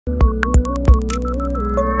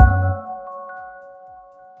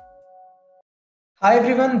Hi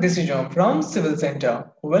everyone, this is John from Civil Center.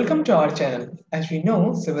 Welcome to our channel. As we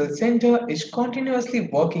know, Civil Center is continuously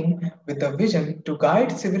working with the vision to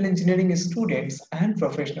guide civil engineering students and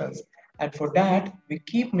professionals. And for that, we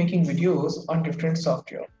keep making videos on different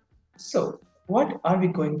software. So, what are we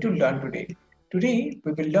going to learn today? Today,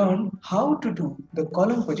 we will learn how to do the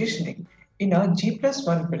column positioning in a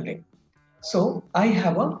G+1 building. So, I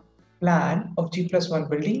have a plan of G+1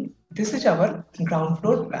 building. This is our ground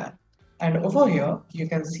floor plan. And over here, you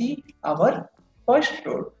can see our first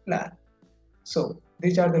floor plan. So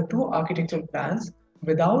these are the two architectural plans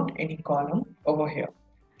without any column over here.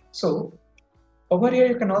 So over here,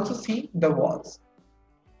 you can also see the walls.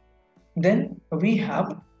 Then we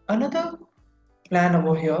have another plan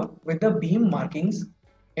over here with the beam markings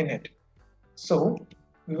in it. So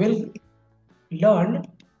we will learn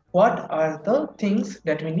what are the things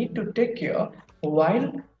that we need to take care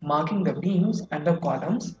while marking the beams and the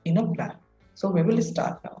columns in a plan. So we will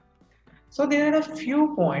start now. So there are a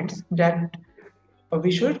few points that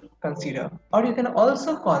we should consider, or you can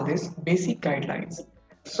also call this basic guidelines.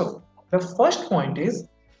 So the first point is,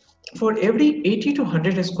 for every 80 to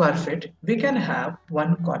 100 square feet, we can have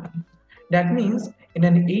one column. That means in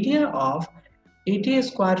an area of 80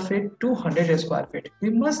 square feet to 100 square feet, we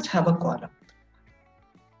must have a column.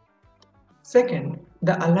 Second,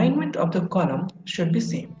 the alignment of the column should be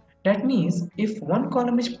same. That means if one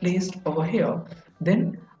column is placed over here,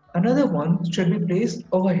 then another one should be placed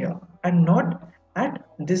over here and not at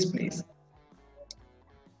this place.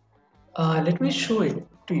 Let me show it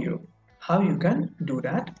to you how you can do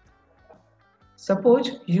that.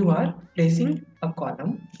 Suppose you are placing a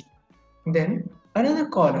column, then another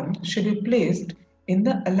column should be placed in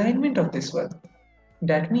the alignment of this one.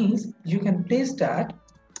 That means you can place that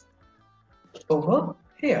over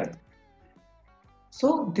here.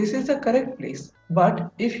 So this is the correct place,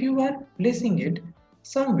 but if you are placing it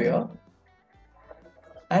somewhere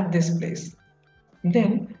at this place,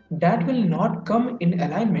 then that will not come in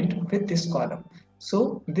alignment with this column.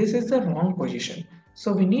 So this is the wrong position.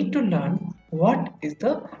 So we need to learn what is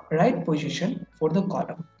the right position for the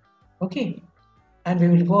column. Okay, and we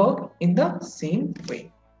will work in the same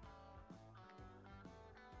way.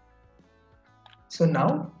 So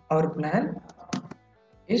now our plan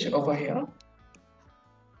is over here.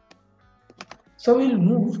 So we'll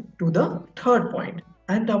move to the third point,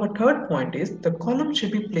 and our third point is the column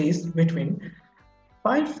should be placed between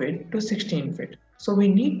 5 feet to 16 feet. So we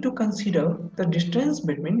need to consider the distance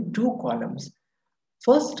between two columns.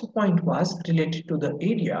 First point was related to the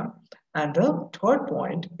area, and the third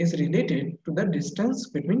point is related to the distance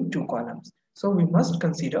between two columns. So we must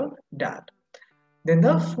consider that. Then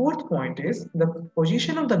the fourth point is the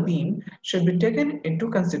position of the beam should be taken into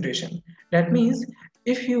consideration. That means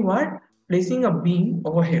if you are placing a beam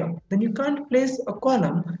over here, then you can't place a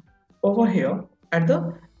column over here at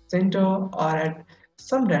the center or at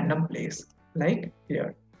some random place like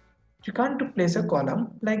here. You can't place a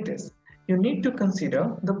column like this. You need to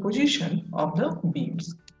consider the position of the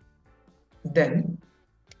beams. Then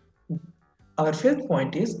our fifth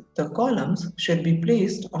point is the columns should be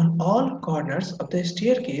placed on all corners of the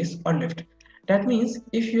staircase or lift. That means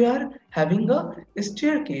if you are having a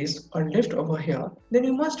staircase or lift over here, then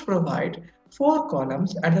you must provide 4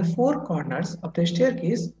 columns at the 4 corners of the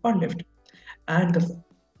staircase or lift. And the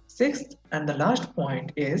sixth and the last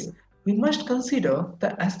point is we must consider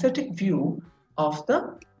the aesthetic view of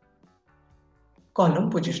the column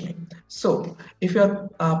positioning. So if you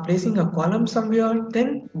are placing a column somewhere,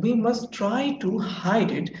 then we must try to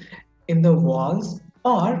hide it in the walls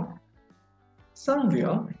or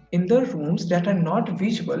somewhere in the rooms that are not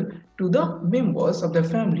visible to the members of the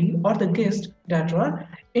family or the guests that are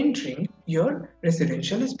entering your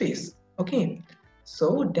residential space. Okay,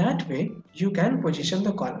 so that way you can position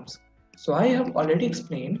the columns. So I have already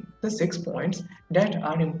explained the 6 points that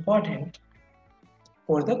are important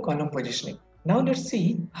for the column positioning. Now let's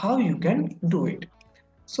see how you can do it.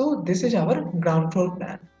 So this is our ground floor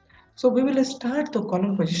plan. So we will start the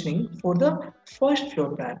column positioning for the first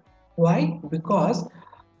floor plan. Why? Because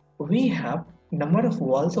we have number of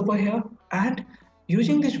walls over here, and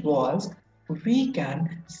using these walls we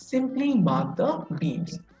can simply mark the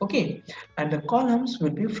beams. Okay, and the columns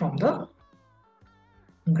will be from the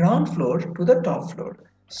ground floor to the top floor.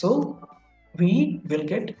 So we will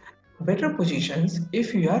get better positions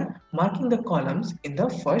if you are marking the columns in the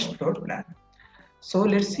first floor plan. So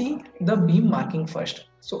let's see the beam marking first.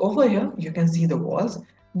 So over here you can see the walls.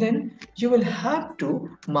 Then you will have to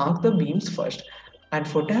mark the beams first, and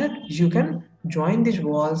for that you can join these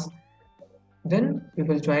walls. Then we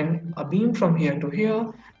will join a beam from here to here,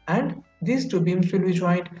 and these two beams will be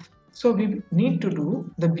joined. So we need to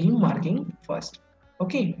do the beam marking first.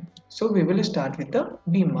 Okay, so we will start with the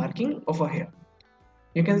beam marking over here.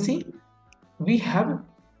 You can see we have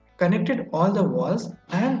connected all the walls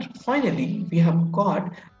and finally we have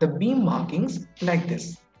got the beam markings like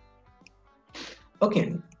this.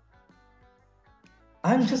 Okay,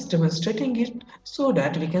 I'm just demonstrating it so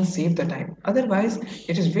that we can save the time. Otherwise,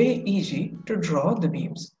 it is very easy to draw the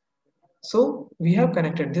beams. So we have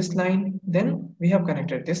connected this line, then we have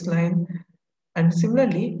connected this line, and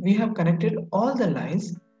similarly, we have connected all the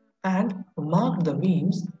lines and marked the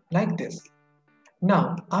beams like this.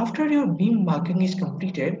 Now, after your beam marking is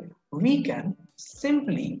completed, we can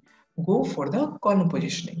simply go for the column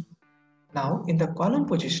positioning. Now, in the column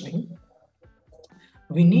positioning,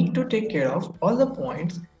 we need to take care of all the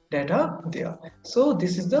points that are there. So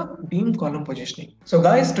this is the beam column positioning. So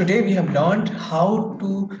guys, today we have learned how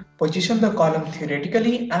to position the column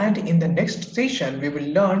theoretically, and in the next session we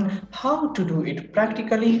will learn how to do it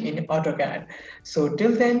practically in AutoCAD. So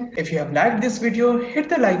till then, if you have liked this video, hit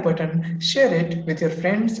the like button, share it with your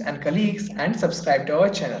friends and colleagues, and subscribe to our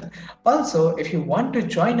channel. Also, if you want to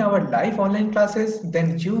join our live online classes,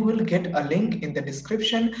 then you will get a link in the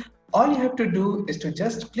description. All you have to do is to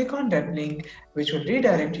just click on that link, which will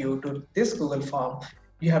redirect you to this Google form.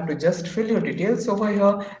 You have to just fill your details over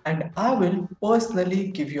here and I will personally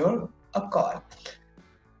give you a call.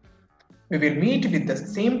 We will meet with the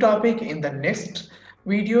same topic in the next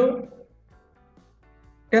video.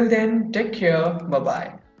 Till then, take care.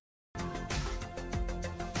 Bye-bye.